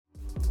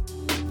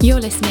You're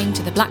listening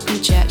to the Blackpool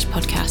Church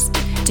podcast.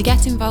 To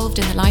get involved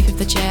in the life of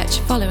the church,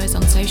 follow us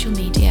on social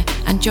media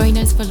and join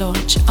us for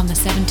launch on the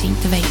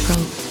 17th of April.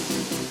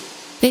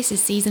 This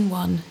is Season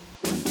 1.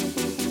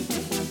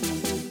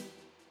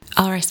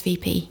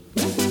 RSVP.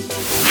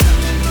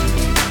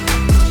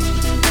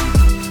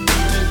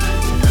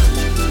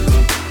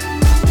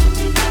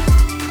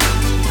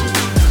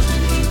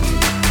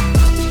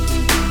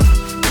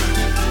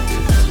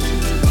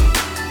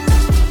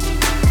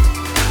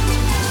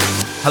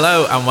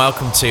 Hello and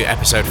welcome to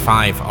episode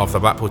 5 of the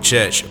Blackpool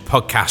Church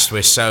podcast.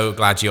 We're so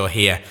glad you're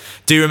here.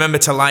 Do remember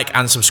to like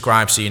and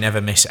subscribe so you never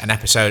miss an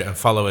episode, and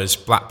follow us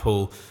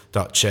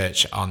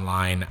blackpool.church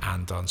online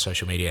and on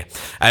social media.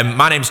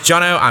 My name's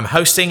Jono. I'm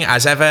hosting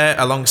as ever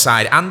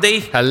alongside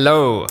Andy.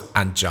 Hello.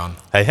 And John.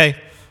 Hey, hey.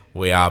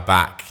 We are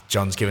back.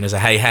 John's giving us a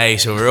hey, hey,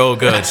 so we're all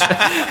good.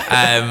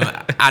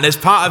 And as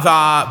part of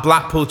our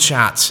Blackpool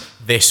chat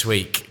this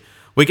week,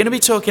 we're going to be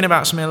talking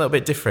about something a little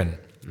bit different.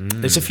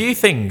 There's a few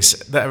things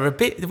that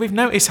are we've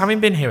noticed, having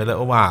been here a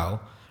little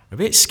while, a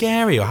bit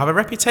scary, or have a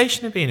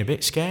reputation of being a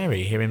bit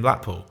scary here in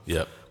Blackpool.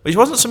 Yep. Which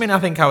wasn't something I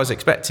think I was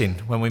expecting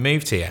when we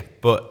moved here,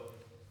 but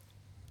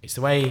it's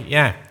the way,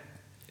 yeah.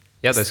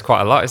 Yeah, there's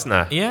quite a lot, isn't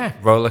there? Yeah.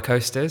 Roller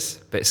coasters,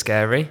 bit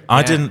scary.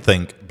 I didn't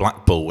think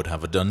Blackpool would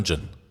have a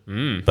dungeon,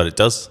 but it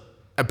does.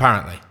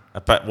 Apparently.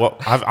 But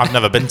what I've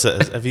never been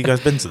to. Have you guys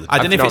been to the? I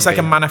don't know if not it's like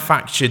a been.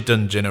 manufactured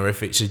dungeon or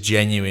if it's a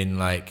genuine,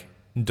 like,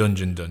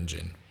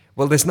 dungeon.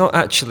 Well, there's not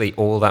actually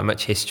all that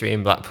much history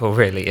in Blackpool,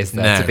 really, is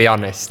there, No. to be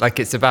honest? Like,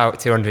 it's about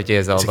 200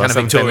 years old It's a or kind of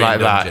something Victorian like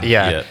that. dungeon.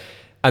 Yeah. Yeah.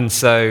 And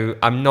so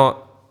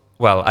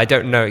I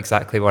don't know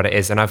exactly what it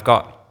is. And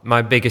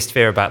my biggest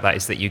fear about that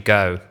is that you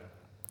go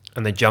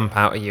and they jump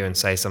out at you and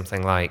say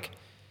something like,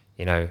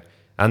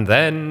 and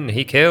then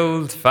he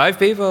killed 5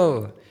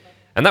 people.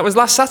 And that was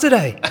last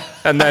Saturday.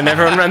 And then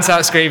everyone runs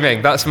out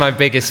screaming. That's my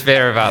biggest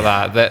fear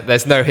about that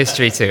there's no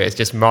history to it. It's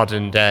just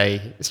modern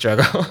day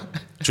struggle.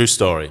 True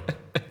story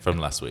from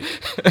last week.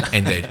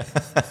 Indeed.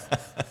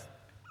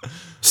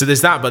 So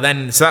there's that,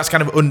 so that's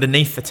kind of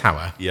underneath the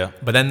tower. Yeah.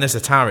 But then there's the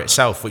tower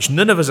itself, which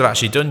none of us have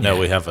actually done yet. No,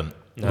 we haven't.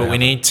 But we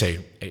need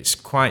to. It's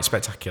quite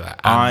spectacular.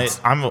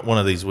 I'm one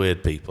of these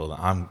weird people that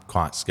I'm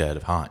quite scared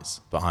of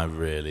heights, but I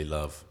really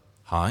love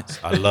heights.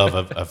 I love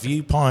a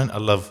viewpoint. I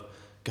love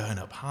going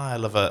up high. I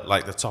love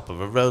the top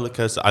of a roller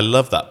coaster. I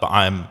love that, but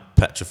I'm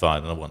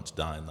petrified and I want to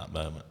die in that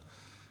moment.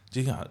 Do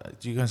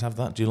you guys have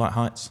that? Do you like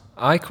heights?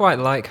 I quite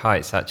like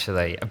heights,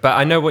 actually. But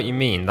I know what you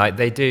mean. Like,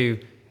 they do...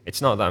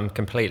 It's not that I'm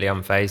completely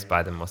unfazed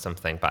by them or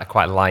something, but I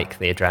quite like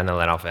the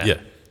adrenaline of it. Yeah.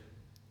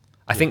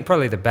 I think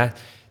probably the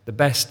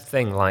best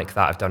thing like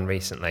that I've done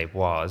recently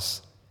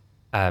was...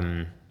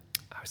 I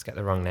always get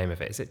the wrong name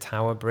of it. Is it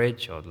Tower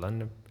Bridge or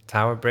London...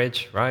 Tower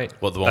Bridge, right?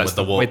 What, the one with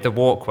the walk... With the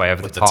walkway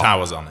over with the the top.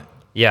 towers on it?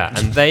 Yeah,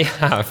 and they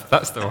have...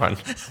 That's the one.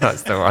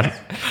 That's the one.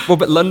 Well,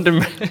 but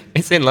London...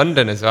 It's in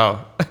London as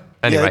well.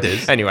 Anyway, Yeah, it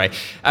is. Anyway,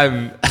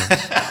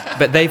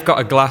 but they've got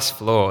a glass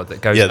floor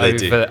that goes Yeah, they over,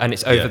 do. and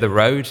it's over Yeah. the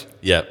road,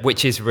 Yeah.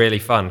 which is really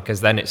fun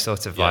because then it's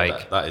sort of Yeah,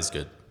 like that is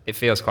good. it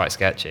feels quite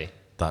sketchy.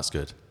 That's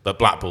good. But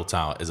Blackpool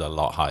Tower is a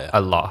lot higher. A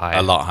lot higher.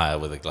 A lot higher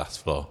with a glass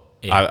floor.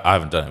 Yeah. I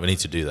haven't done it. We need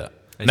to do that.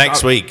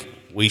 Next week,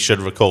 we should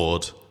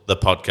record the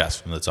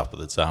podcast from the top of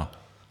the tower.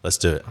 Let's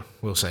do it.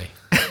 We'll see.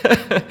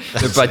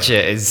 The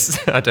budget is...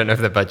 I don't know if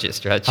the budget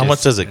stretches. How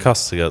much does it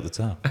cost to go up the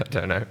tower? I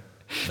don't know.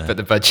 But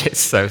the budget's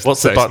so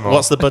What's small.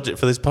 the budget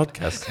for this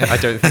podcast? I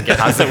don't think it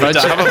has a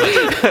budget.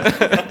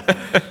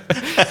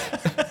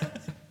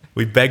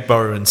 We beg,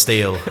 borrow, and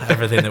steal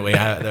everything that we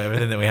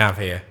have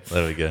here.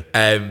 There we go.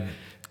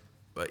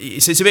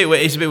 It's a bit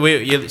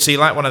weird. You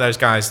like one of those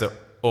guys that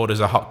orders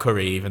a hot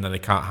curry even though they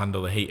can't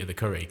handle the heat of the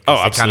curry. Oh,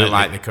 They absolutely. kind of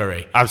like the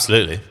curry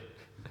Absolutely.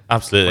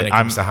 Absolutely. when it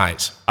comes to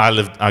heights.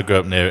 I grew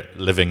up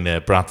living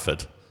near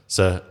Bradford,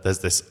 so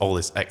there's all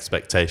this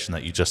expectation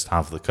that you just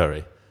have the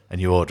curry and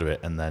you order it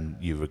and then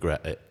you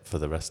regret it for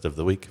the rest of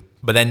the week.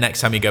 But then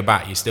next time you go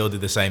back, you still do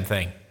the same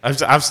thing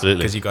Absolutely.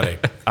 because you got to.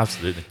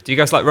 Absolutely. Do you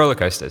guys like roller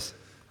coasters?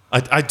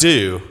 I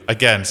do.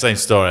 Again, same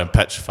story. I'm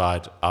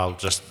petrified. I'll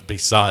just be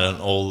silent.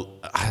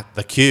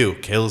 The queue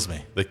kills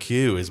me. The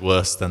queue is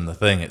worse than the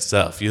thing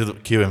itself. You're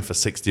queuing for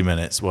 60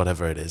 minutes,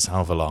 whatever it is,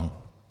 however long,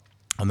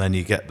 and then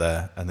you get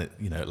there, and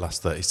it lasts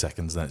 30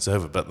 seconds, and it's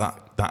over. But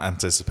that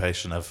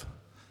anticipation of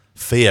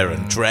fear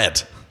and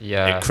dread,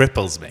 Yeah. it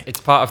cripples me. It's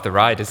part of the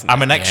ride, isn't it?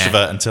 I'm an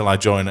extrovert until I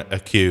join a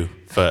queue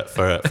for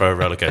a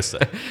roller coaster.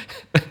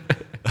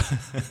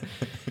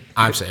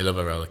 I absolutely love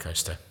a roller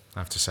coaster, I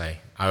have to say.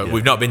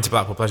 We've not been to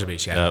Blackpool Pleasure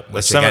Beach yet,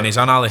 which There's again is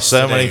on our list.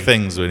 So to many do.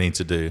 things we need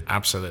to do.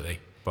 Absolutely.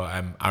 But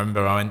I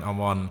remember I went on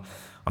one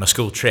on a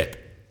school trip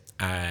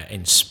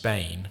in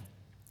Spain.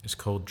 It's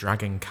called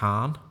Dragon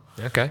Khan.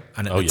 Okay.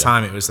 And at the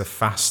time, it was the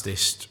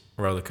fastest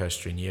roller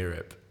coaster in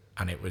Europe.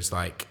 And it was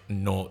like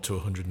 0 to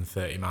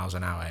 130 miles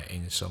an hour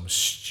in some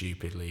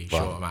stupidly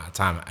short amount of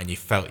time. And you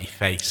felt your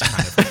face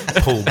kind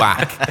of pull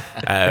back.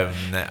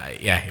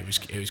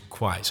 It was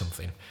quite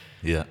something.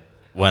 Yeah.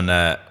 When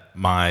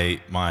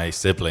my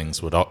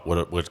siblings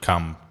would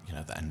come,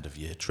 the end of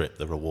year trip,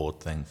 the reward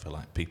thing for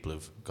like people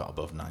who've got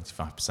above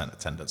 95%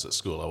 attendance at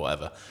school or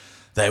whatever,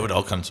 they would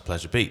all come to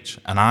Pleasure Beach.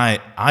 And I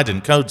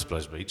didn't go to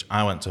Pleasure Beach.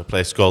 I went to a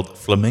place called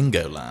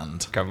Flamingo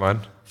Land. Come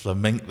on.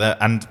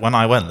 And when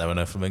I went, there were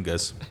no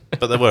flamingos,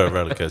 but there were a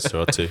roller coaster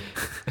or two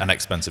and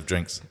expensive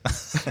drinks.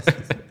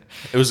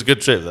 It was a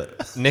good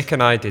trip. Nick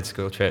and I did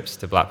school trips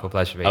to Blackpool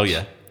Pleasure Beach. Oh,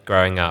 yeah.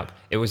 Growing up,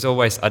 it was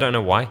always, I don't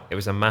know why, it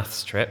was a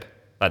maths trip.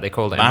 Like they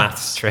called it a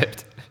maths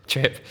trip.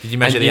 Did you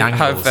measure the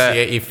angles?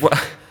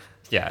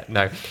 Yeah,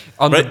 no.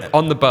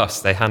 On the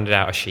bus, they handed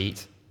out a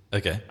sheet.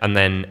 Okay. And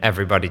then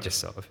everybody just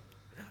sort of,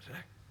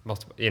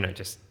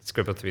 just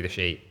scribbled through the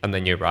sheet, and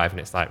then you arrive and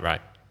it's like,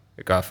 right,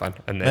 go have fun.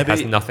 And it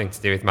has nothing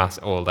to do with maths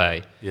all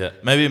day. Yeah,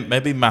 maybe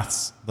the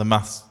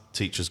maths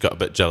teachers got a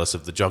bit jealous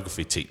of the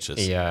geography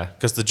teachers. Yeah.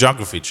 Because the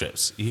geography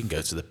trips, you can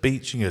go to the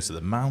beach, you can go to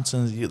the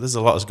mountains, there's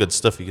a lot of good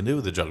stuff you can do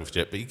with the geography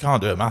trip, but you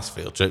can't do a maths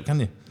field trip,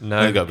 can you?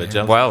 No. You got a bit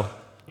jealous. Well,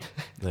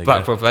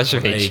 Blackpool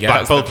Pleasure Beach. There you go.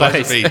 Blackpool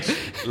Pleasure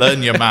Beach.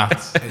 Learn your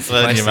maths.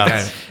 Learn your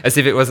maths. As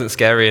if it wasn't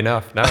scary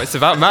enough. No, it's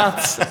about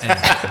maths.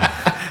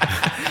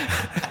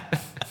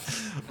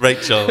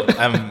 Rachel,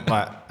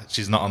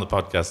 she's not on the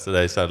podcast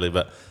today, sadly,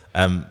 but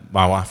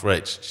my wife,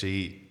 Rach,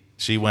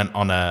 she went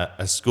on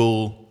a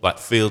school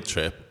field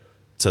trip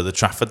to the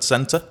Trafford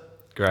Centre.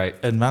 Great.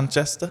 In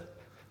Manchester.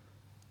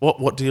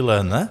 What do you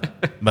learn there?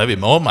 Maybe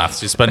more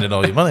maths. You're spending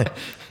all your money.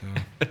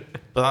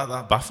 But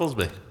that baffles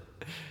me.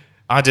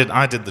 I did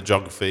the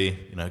geography,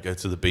 go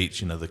to the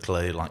beach, the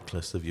clay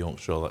cliffs of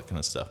Yorkshire, all that kind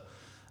of stuff.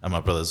 And my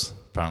brothers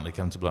apparently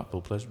came to Blackpool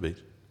Pleasure Beach.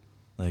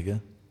 There you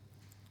go.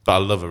 But I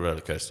love a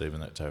roller coaster, even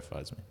though it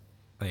terrifies me.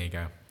 There you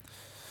go.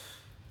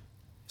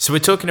 So we're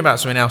talking about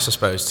something else, I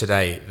suppose,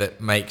 today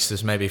that makes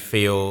us maybe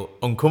feel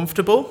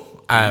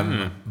uncomfortable,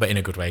 but in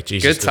a good way.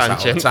 Jesus good does that all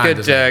the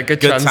tangent. time, Good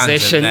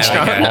transition,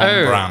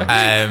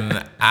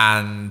 John.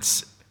 And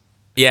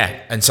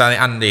so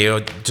Andy, you're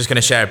just going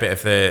to share a bit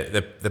of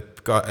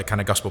the kind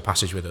of gospel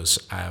passage with us,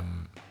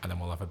 and then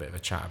we'll have a bit of a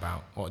chat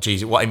about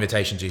what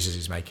invitation Jesus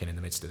is making in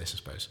the midst of this, I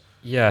suppose.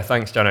 Yeah,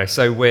 thanks, Jono.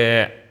 So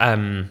we're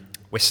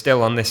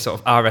still on this sort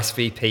of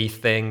RSVP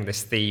thing,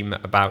 this theme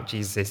about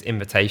Jesus'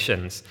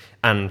 invitations.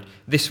 And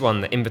this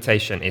one, the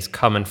invitation is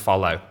come and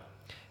follow.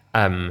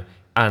 And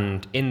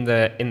in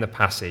the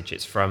passage,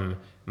 it's from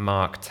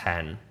Mark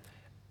 10.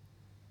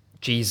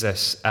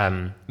 Jesus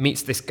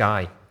meets this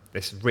guy,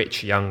 this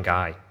rich young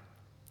guy.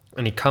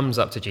 And he comes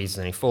up to Jesus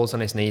and he falls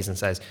on his knees and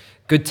says,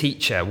 "Good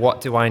teacher,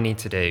 what do I need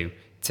to do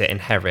to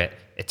inherit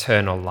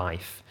eternal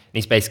life?" And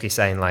he's basically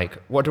saying,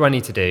 what do I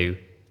need to do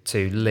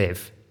to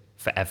live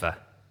forever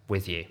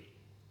with you?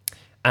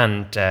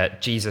 And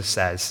Jesus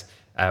says,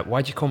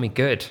 "Why do you call me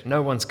good?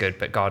 No one's good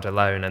but God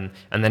alone."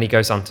 And then he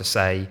goes on to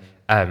say,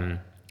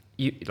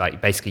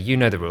 you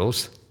know the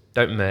rules.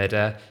 Don't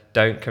murder,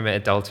 don't commit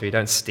adultery,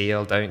 don't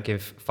steal, don't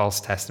give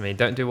false testimony,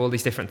 don't do all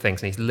these different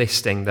things. And he's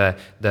listing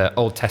the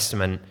Old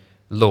Testament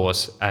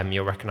laws.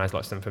 You'll recognize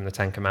lots of them from the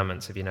Ten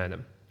Commandments if you know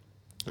them.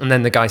 And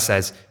then the guy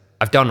says,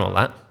 "I've done all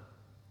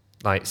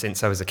that,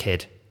 since I was a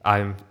kid.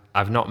 I've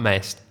not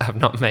made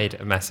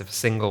a mess of a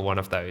single one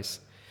of those."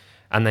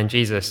 And then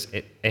Jesus,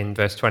 in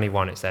verse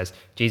 21, it says,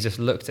 Jesus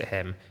looked at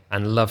him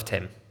and loved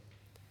him.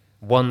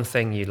 "One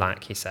thing you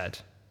lack," he said.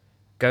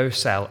 "Go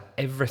sell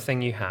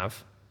everything you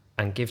have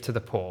and give to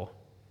the poor,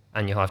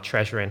 and you'll have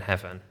treasure in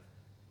heaven.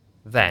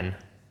 Then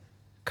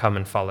come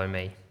and follow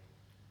me."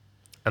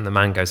 And the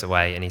man goes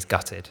away and he's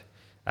gutted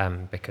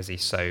because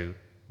he's so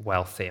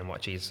wealthy, and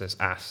what Jesus has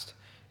asked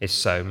is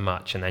so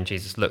much. And then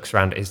Jesus looks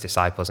around at his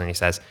disciples and he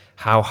says,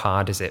 "How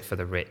hard is it for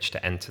the rich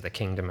to enter the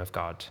kingdom of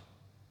God?"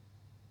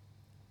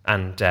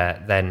 And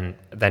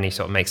then he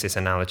sort of makes this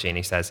analogy and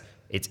he says,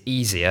 it's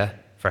easier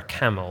for a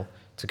camel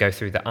to go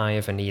through the eye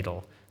of a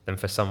needle than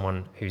for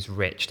someone who's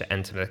rich to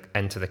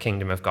enter the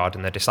kingdom of God.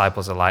 And the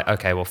disciples are like,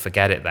 okay, well,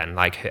 forget it then.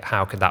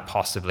 How could that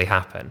possibly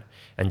happen?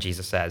 And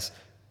Jesus says,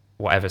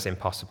 whatever's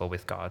impossible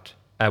with God,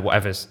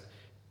 whatever's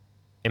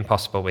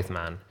impossible with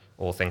man,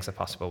 all things are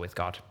possible with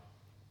God.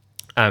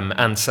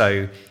 And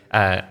so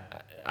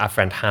our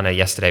friend Hannah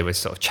yesterday was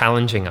sort of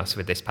challenging us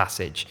with this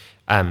passage.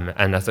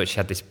 And I thought she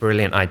had this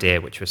brilliant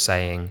idea, which was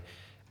saying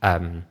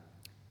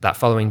that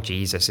following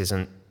Jesus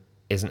isn't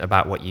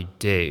about what you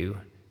do,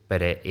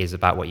 but it is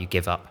about what you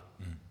give up.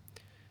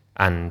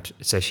 And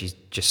so she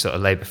just sort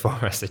of laid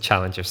before us the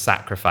challenge of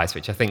sacrifice,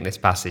 which I think this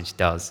passage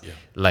does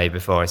lay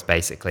before us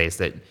basically, is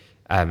that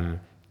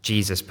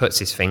Jesus puts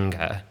his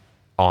finger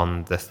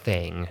on the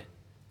thing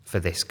for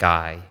this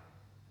guy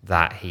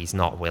that he's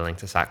not willing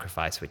to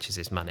sacrifice, which is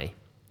his money.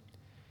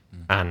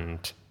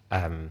 And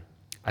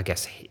I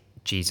guess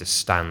Jesus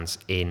stands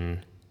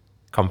in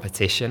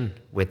competition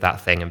with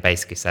that thing and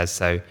basically says,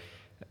 so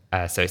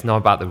it's not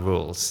about the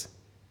rules,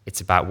 it's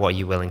about what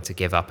you're willing to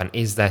give up, and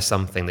is there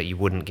something that you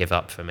wouldn't give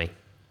up for me?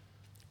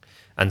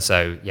 And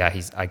so,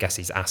 I guess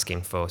he's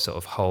asking for sort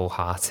of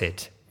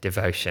wholehearted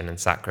devotion and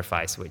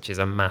sacrifice, which is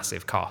a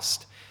massive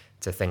cost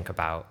to think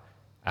about.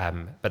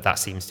 But that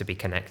seems to be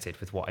connected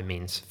with what it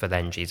means for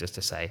then Jesus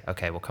to say,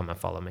 okay, well, come and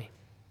follow me.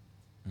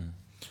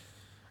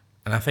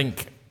 And I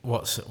think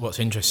what's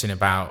interesting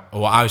about,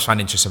 or what I always find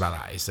interesting about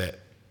that is that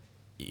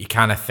you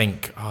kind of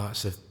think, oh,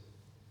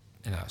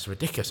 that's a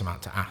ridiculous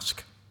amount to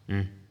ask.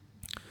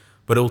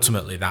 But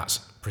ultimately, that's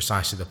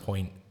precisely the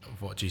point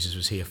of what Jesus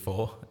was here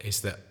for,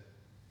 is that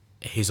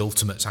his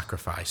ultimate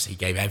sacrifice, he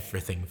gave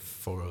everything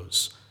for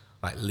us,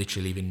 like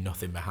literally leaving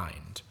nothing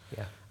behind.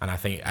 Yeah. And I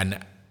think,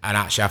 and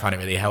actually I find it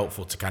really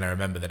helpful to kind of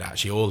remember that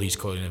actually all he's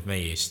calling of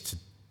me is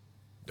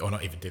to, or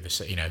not even do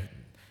this,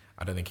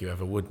 I don't think he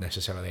ever would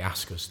necessarily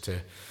ask us to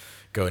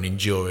go and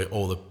endure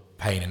all the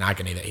pain and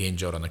agony that he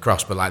endured on the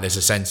cross, but like there's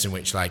a sense in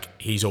which like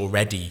he's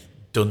already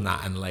done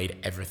that and laid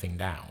everything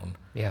down.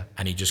 Yeah.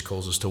 And he just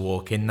calls us to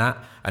walk in that.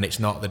 And it's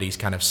not that he's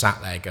kind of sat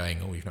there going,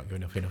 oh, we've not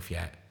given up enough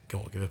yet, go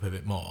on, give up a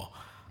bit more,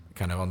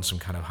 kind of on some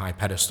kind of high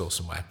pedestal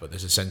somewhere. But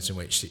there's a sense in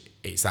which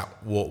it's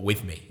that walk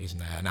with me, isn't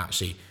there? And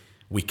actually,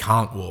 we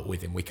can't walk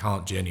with him, we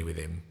can't journey with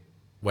him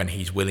when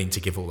he's willing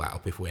to give all that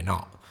up if we're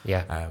not.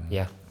 Yeah.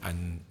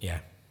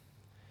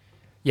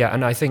 Yeah,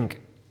 and I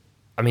think,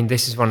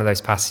 this is one of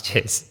those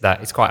passages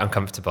that it's quite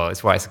uncomfortable.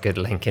 It's why it's a good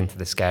link into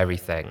the scary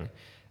thing.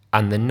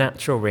 And the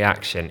natural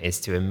reaction is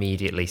to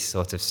immediately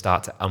sort of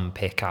start to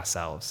unpick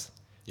ourselves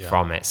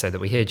from it, so that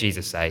we hear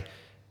Jesus say,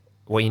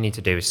 what you need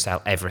to do is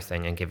sell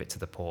everything and give it to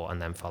the poor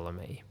and then follow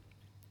me.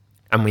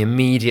 And we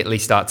immediately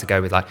start to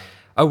go with like,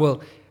 oh,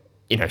 well,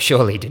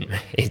 surely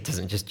it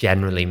doesn't just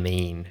generally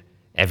mean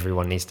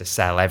everyone needs to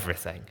sell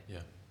everything.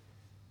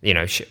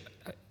 Yeah.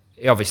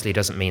 It obviously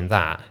doesn't mean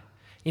that.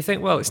 You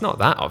think, well, it's not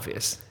that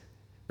obvious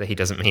that he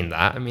doesn't mean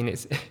that.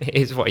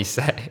 It's what he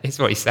said. It's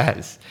what he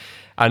says.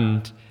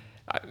 And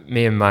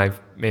me and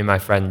my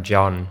friend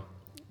John,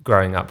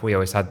 growing up, we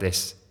always had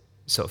this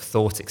sort of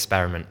thought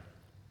experiment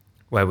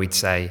where we'd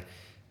say,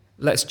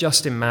 let's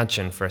just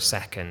imagine for a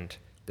second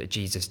that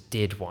Jesus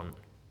did want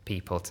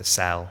people to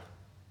sell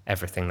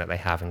everything that they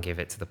have and give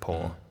it to the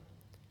poor.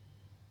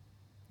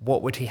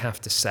 What would he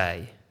have to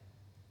say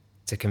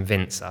to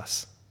convince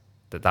us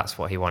that that's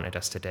what he wanted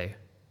us to do?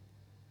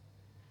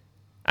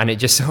 And it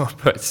just sort of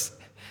puts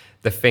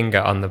the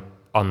finger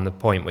on the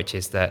point, which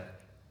is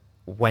that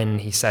when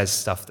he says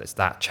stuff that's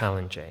that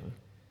challenging,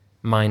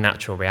 my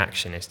natural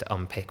reaction is to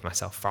unpick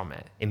myself from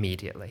it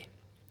immediately.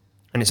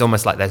 And it's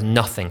almost like there's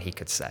nothing he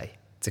could say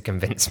to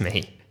convince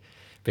me,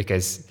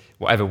 because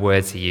whatever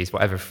words he used,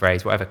 whatever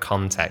phrase, whatever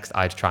context,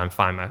 I'd try and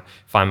find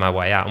my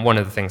way out. And one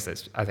of the things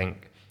that's, I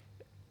think,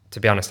 to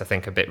be honest, I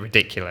think a bit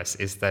ridiculous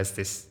is there's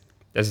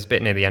this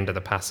bit near the end of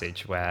the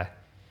passage where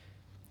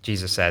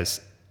Jesus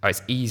says, oh,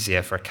 it's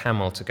easier for a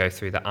camel to go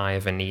through the eye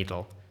of a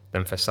needle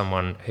than for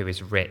someone who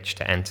is rich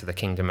to enter the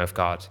kingdom of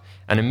God.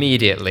 And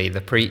immediately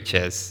the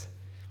preachers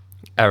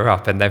are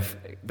up, and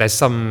there's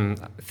some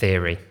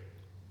theory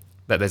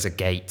that there's a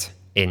gate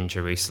in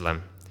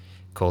Jerusalem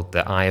called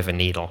the Eye of a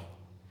Needle.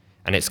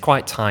 And it's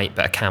quite tight,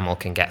 but a camel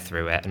can get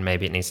through it, and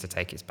maybe it needs to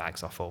take its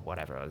bags off or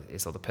whatever it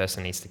is, or the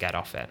person needs to get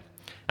off it.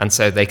 And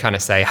so they kind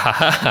of say, ha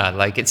ha ha,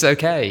 like, it's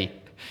okay.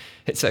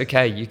 It's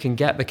okay. You can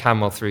get the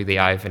camel through the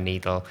eye of a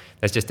needle.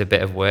 There's just a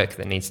bit of work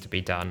that needs to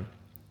be done.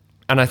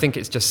 And I think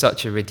it's just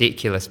such a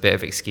ridiculous bit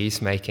of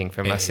excuse making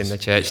from us in the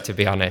church, to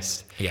be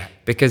honest. Yeah.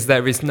 Because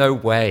there is no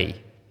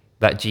way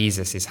that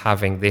Jesus is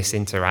having this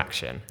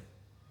interaction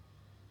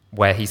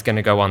where he's going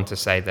to go on to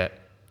say that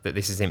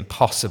this is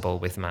impossible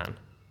with man.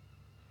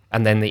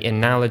 And then the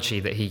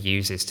analogy that he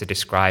uses to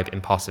describe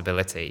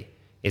impossibility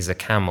is a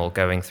camel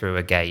going through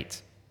a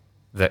gate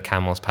that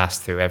camels pass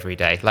through every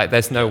day. Like,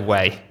 there's no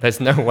way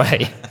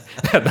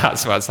that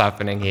that's what's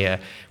happening here.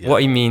 Yeah.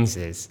 What he means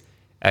is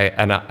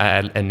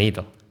a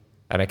needle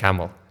and a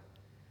camel.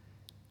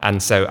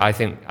 And so I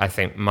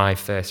think my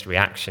first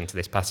reaction to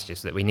this passage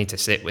is that we need to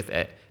sit with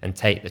it and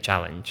take the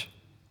challenge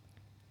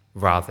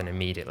rather than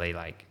immediately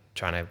like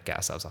trying to get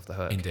ourselves off the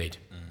hook. Indeed.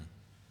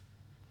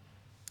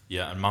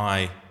 Yeah, and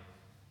my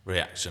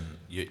reaction,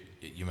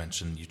 you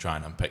mentioned you try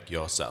and unpick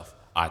yourself.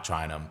 I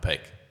try and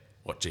unpick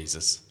what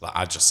Jesus, like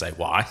I just say,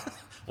 why?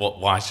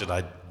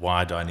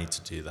 Why do I need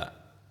to do that,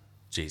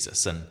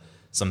 Jesus? And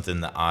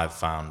something that I've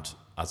found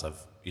as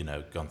I've,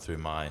 gone through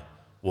my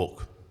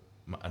walk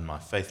and my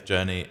faith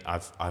journey,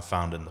 I've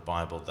found in the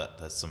Bible that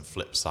there's some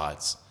flip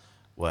sides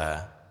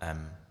where,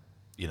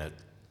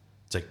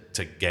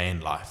 to gain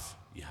life,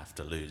 you have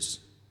to lose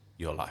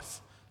your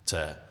life.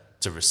 To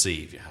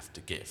receive, you have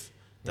to give.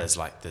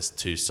 There's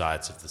two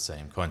sides of the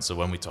same coin. So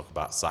when we talk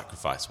about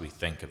sacrifice, we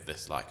think of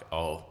this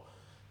of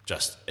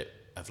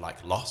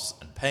loss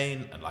and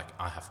pain, and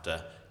I have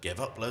to give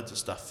up loads of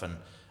stuff,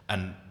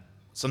 and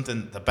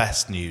something. The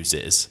best news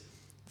is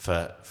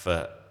for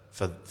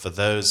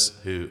those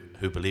who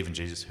believe in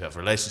Jesus, who have a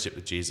relationship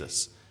with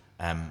Jesus,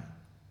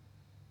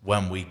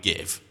 when we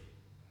give,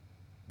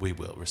 we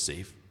will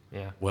receive.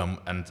 Yeah.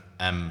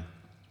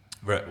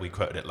 We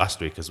quoted it last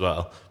week as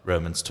well.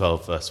 Romans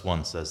 12 verse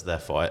 1 says,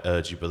 "Therefore I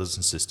urge you, brothers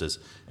and sisters,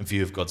 in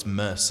view of God's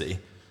mercy,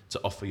 to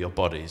offer your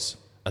bodies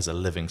as a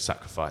living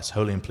sacrifice,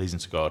 holy and pleasing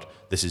to God.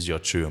 This is your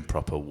true and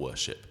proper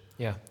worship."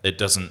 Yeah.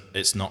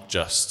 It's not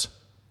just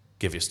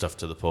give your stuff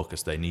to the poor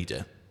because they need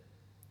it,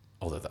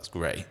 although that's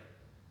great.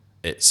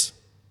 This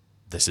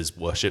is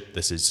worship.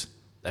 This is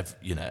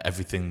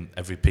everything,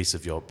 every bit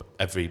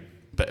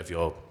of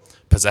your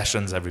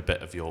possessions, every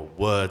bit of your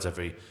words,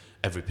 every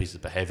piece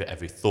of behavior,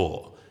 every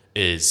thought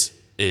is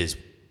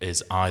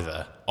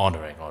either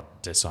honoring or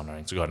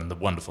dishonoring to God. And the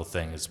wonderful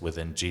thing is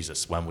within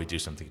Jesus, when we do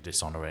something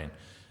dishonoring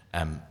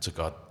to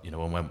God,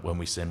 when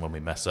we sin, when we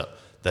mess up,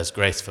 there's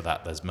grace for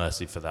that, there's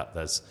mercy for that,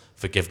 there's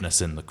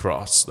forgiveness in the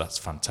cross. That's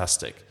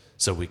fantastic.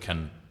 So we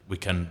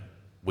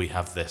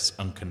have this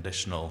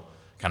unconditional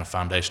kind of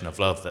foundation of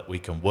love that we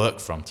can work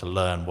from to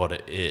learn what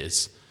it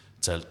is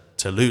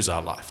to lose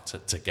our life,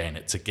 to gain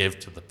it, to give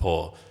to the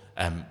poor.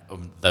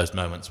 Those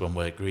moments when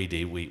we're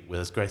greedy,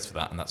 there's grace for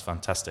that, and that's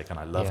fantastic, and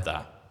I love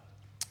that.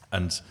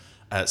 And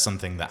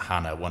something that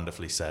Hannah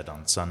wonderfully said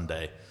on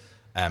Sunday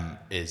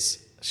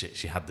is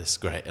she had this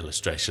great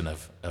illustration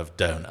of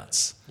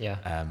donuts.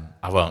 Yeah.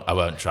 I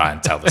won't try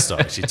and tell the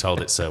story. She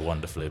told it so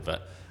wonderfully,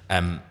 but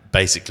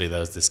basically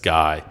there was this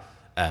guy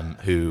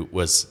who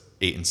was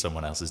eating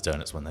someone else's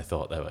donuts when they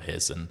thought they were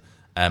his,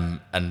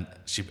 and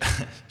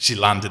she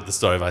landed the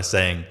story by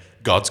saying,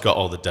 God's got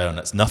all the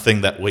donuts.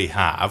 Nothing that we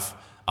have,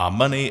 our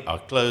money, our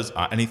clothes,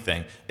 our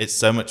anything, it's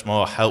so much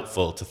more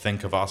helpful to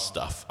think of our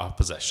stuff, our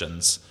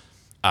possessions,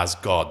 as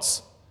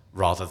God's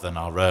rather than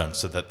our own,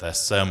 so that they're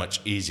so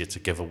much easier to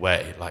give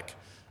away. Like,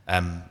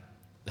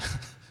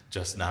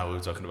 just now we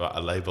were talking about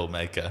a label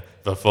maker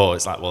before.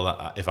 It's like,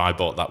 well, if I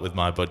bought that with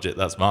my budget,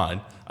 that's mine.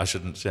 I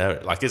shouldn't share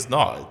it. Like, it's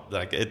not.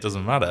 Like, it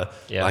doesn't matter.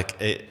 Yeah.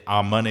 Like,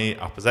 our money,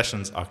 our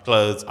possessions, our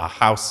clothes, our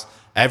house,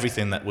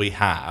 everything that we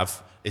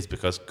have is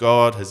because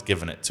God has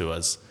given it to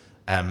us.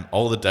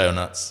 All the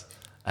donuts,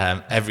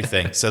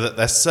 everything, so that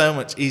they're so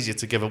much easier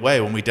to give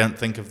away when we don't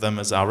think of them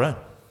as our own.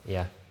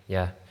 Yeah,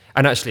 yeah.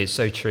 And actually, it's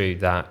so true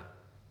that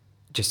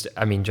just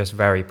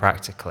very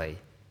practically,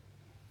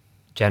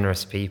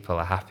 generous people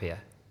are happier.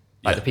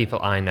 Like the people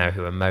I know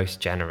who are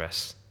most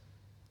generous,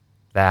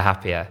 they're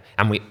happier.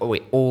 And we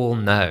all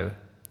know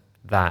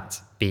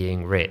that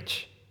being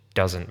rich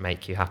doesn't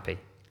make you happy.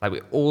 Like,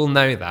 we all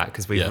know that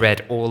because we've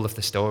read all of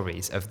the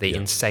stories of the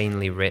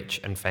insanely rich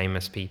and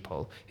famous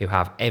people who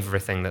have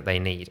everything that they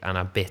need and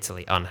are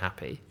bitterly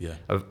unhappy. Yeah.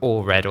 I've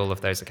all read all of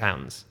those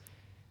accounts.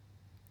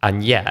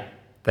 And yet,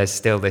 there's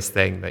still this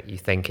thing that you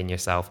think in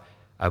yourself,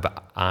 oh,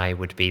 but I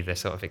would be the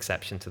sort of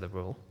exception to the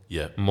rule.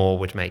 Yeah. More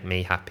would make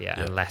me happier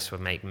and less would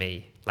make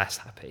me less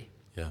happy.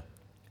 Yeah.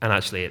 And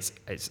actually, it's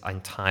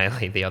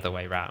entirely the other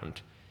way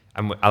around.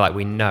 And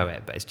we know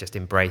it, but it's just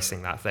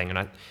embracing that thing.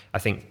 And I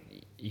think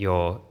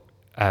you're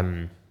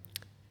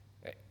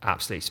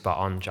absolutely spot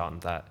on, John,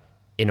 that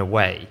in a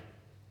way,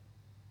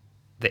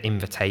 the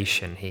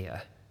invitation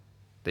here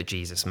that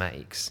Jesus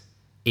makes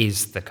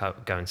is the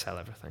go and sell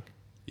everything.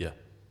 Yeah.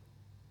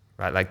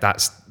 Right? Like,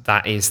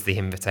 that is the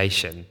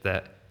invitation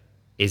that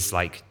is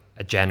like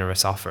a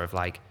generous offer of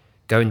like,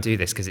 go and do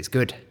this because it's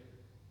good.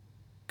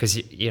 Because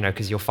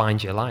you'll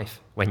find your life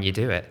when you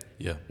do it.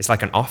 Yeah. It's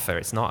like an offer.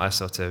 It's not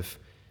a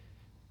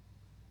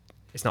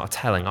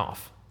telling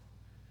off,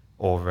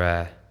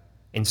 or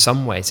in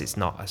some ways it's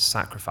not a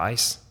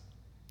sacrifice.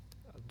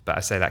 But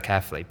I say that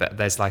carefully. But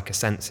there's like a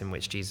sense in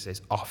which Jesus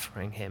is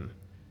offering him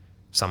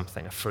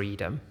something, a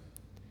freedom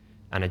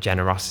and a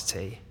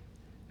generosity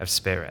of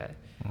spirit.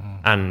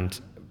 And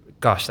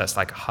gosh, that's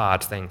like a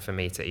hard thing for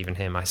me to even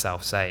hear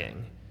myself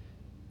saying.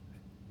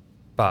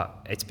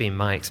 But it's been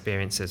my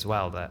experience as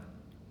well that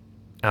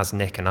as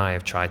Nick and I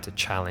have tried to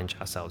challenge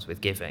ourselves with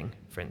giving,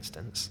 for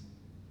instance,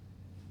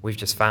 we've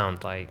just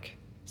found like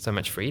so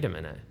much freedom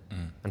in it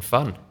and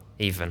fun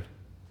even.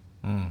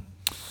 And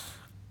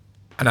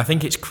I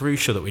think it's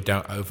crucial that we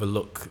don't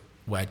overlook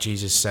where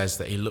Jesus says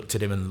that he looked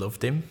at him and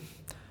loved him.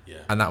 Yeah.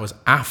 And that was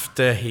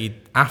after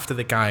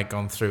the guy had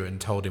gone through and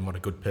told him what a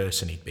good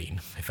person he'd been,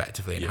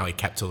 effectively, and how he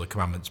kept all the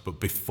commandments, but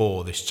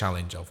before this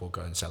challenge of, we'll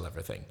go and sell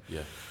everything.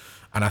 Yeah.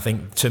 And I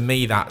think, to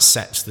me, that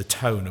sets the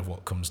tone of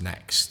what comes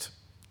next,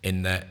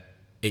 in that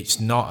it's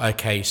not a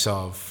case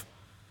of,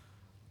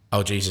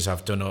 oh, Jesus,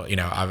 I've done all,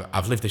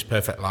 I've lived this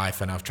perfect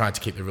life and I've tried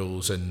to keep the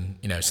rules and,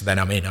 so then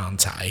I'm in,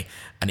 aren't I?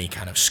 And he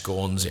kind of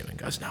scorns him and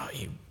goes, no,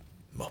 you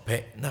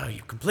muppet, no,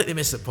 you completely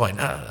missed the point.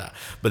 No.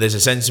 But there's a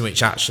sense in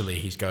which actually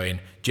he's going,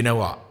 do you know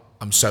what?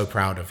 I'm so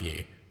proud of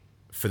you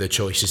for the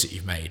choices that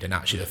you've made, and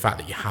actually the fact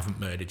that you haven't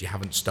murdered, you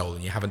haven't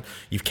stolen,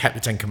 you've kept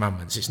the 10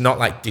 Commandments. It's not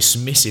like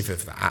dismissive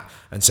of that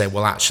and say,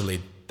 well,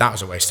 actually that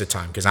was a waste of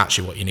time, because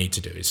actually what you need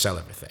to do is sell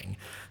everything.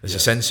 There's a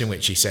sense in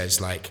which he says,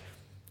 like,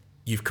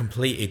 you've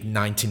completed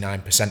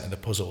 99% of the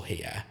puzzle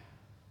here,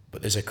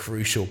 but there's a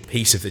crucial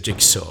piece of the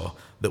jigsaw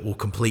that will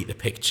complete the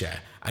picture,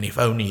 and if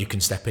only you can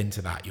step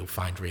into that, you'll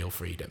find real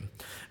freedom.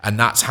 And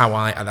that's how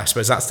I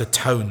suppose that's the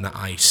tone that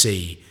I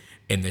see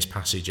in this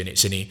passage, and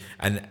it's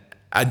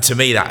and to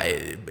me, that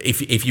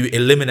if you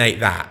eliminate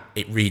that,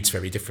 it reads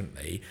very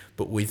differently.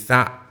 But with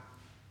that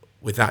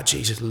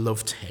Jesus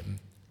loved him,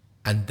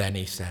 and then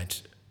he said,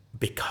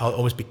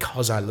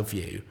 because I love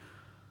you,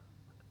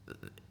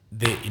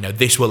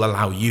 this will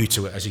allow you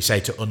to, as you say,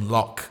 to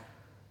unlock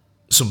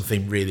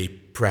something really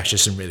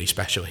precious and really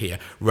special here,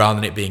 rather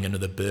than it being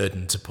another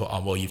burden to put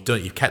on. Well, you've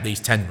kept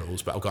these 10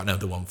 rules, but I've got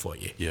another one for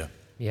you. Yeah.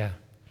 Yeah.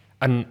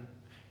 And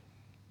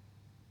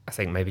I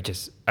think maybe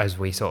just as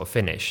we sort of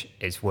finish,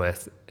 it's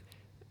worth,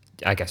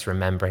 I guess,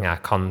 remembering our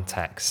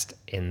context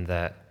in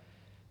that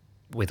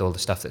with all the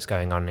stuff that's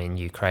going on in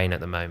Ukraine at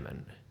the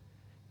moment,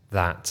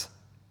 that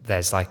there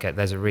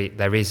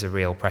is a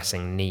real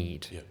pressing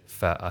need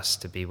for us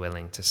to be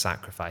willing to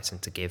sacrifice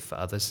and to give for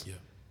others.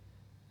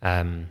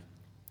 And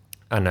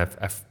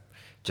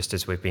just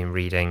as we've been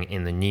reading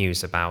in the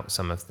news about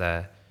some of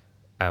the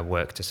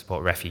work to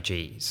support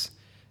refugees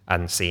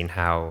and seeing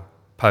how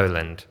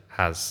Poland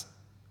has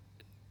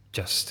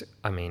just,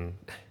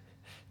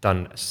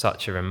 done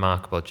such a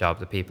remarkable job.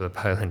 The people of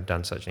Poland have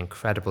done such an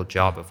incredible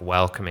job of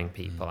welcoming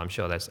people. I'm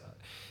sure there's,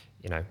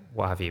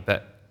 what have you,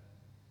 but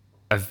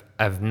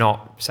of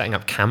not setting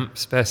up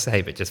camps per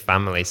se, but just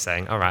families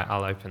saying, all right,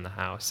 I'll open the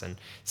house, and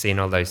seeing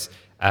all those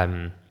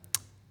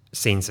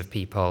scenes of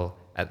people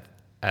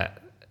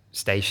at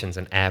stations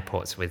and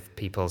airports with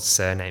people's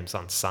surnames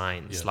on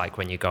signs, like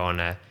when you go on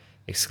a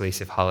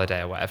exclusive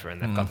holiday or whatever,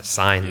 and they've got a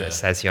sign that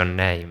says your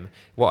name.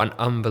 What an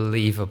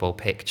unbelievable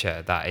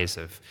picture that is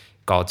of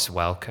God's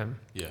welcome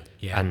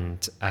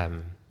and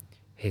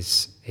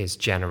his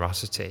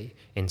generosity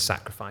in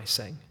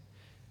sacrificing.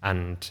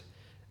 And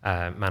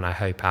I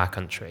hope our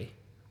country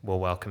will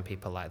welcome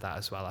people like that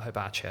as well. I hope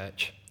our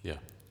church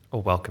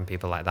will welcome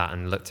people like that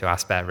and look to our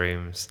spare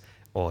rooms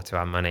or to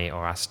our money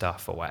or our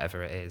stuff or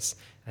whatever it is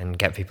and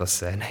get people's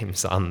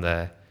surnames on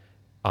the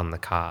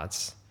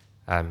cards.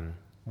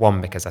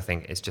 One, because I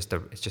think it's just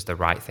the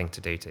right thing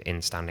to do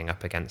in standing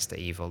up against the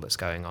evil that's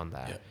going on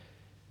there.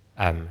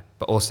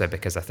 But also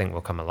because I think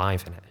we'll come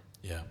alive in it.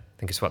 I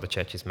think it's what the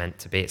church is meant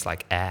to be. It's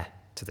like air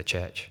to the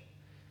church.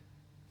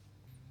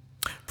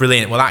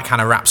 Brilliant. Well, that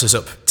kind of wraps us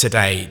up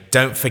today.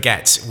 Don't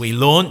forget, we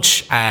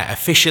launch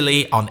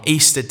officially on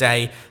Easter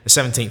Day, the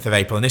 17th of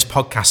April. And this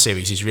podcast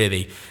series is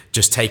really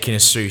just taking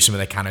us through some of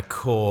the kind of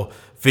core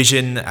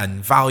vision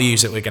and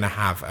values that we're going to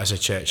have as a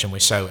church. And we're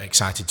so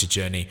excited to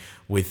journey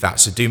with that.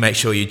 So do make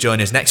sure you join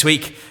us next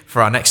week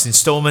for our next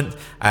installment.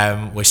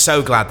 We're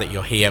so glad that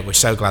you're here. We're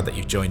so glad that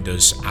you've joined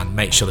us. And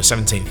make sure the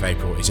 17th of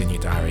April is in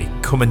your diary.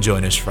 Come and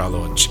join us for our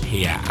launch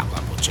here at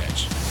Blackpool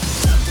Church.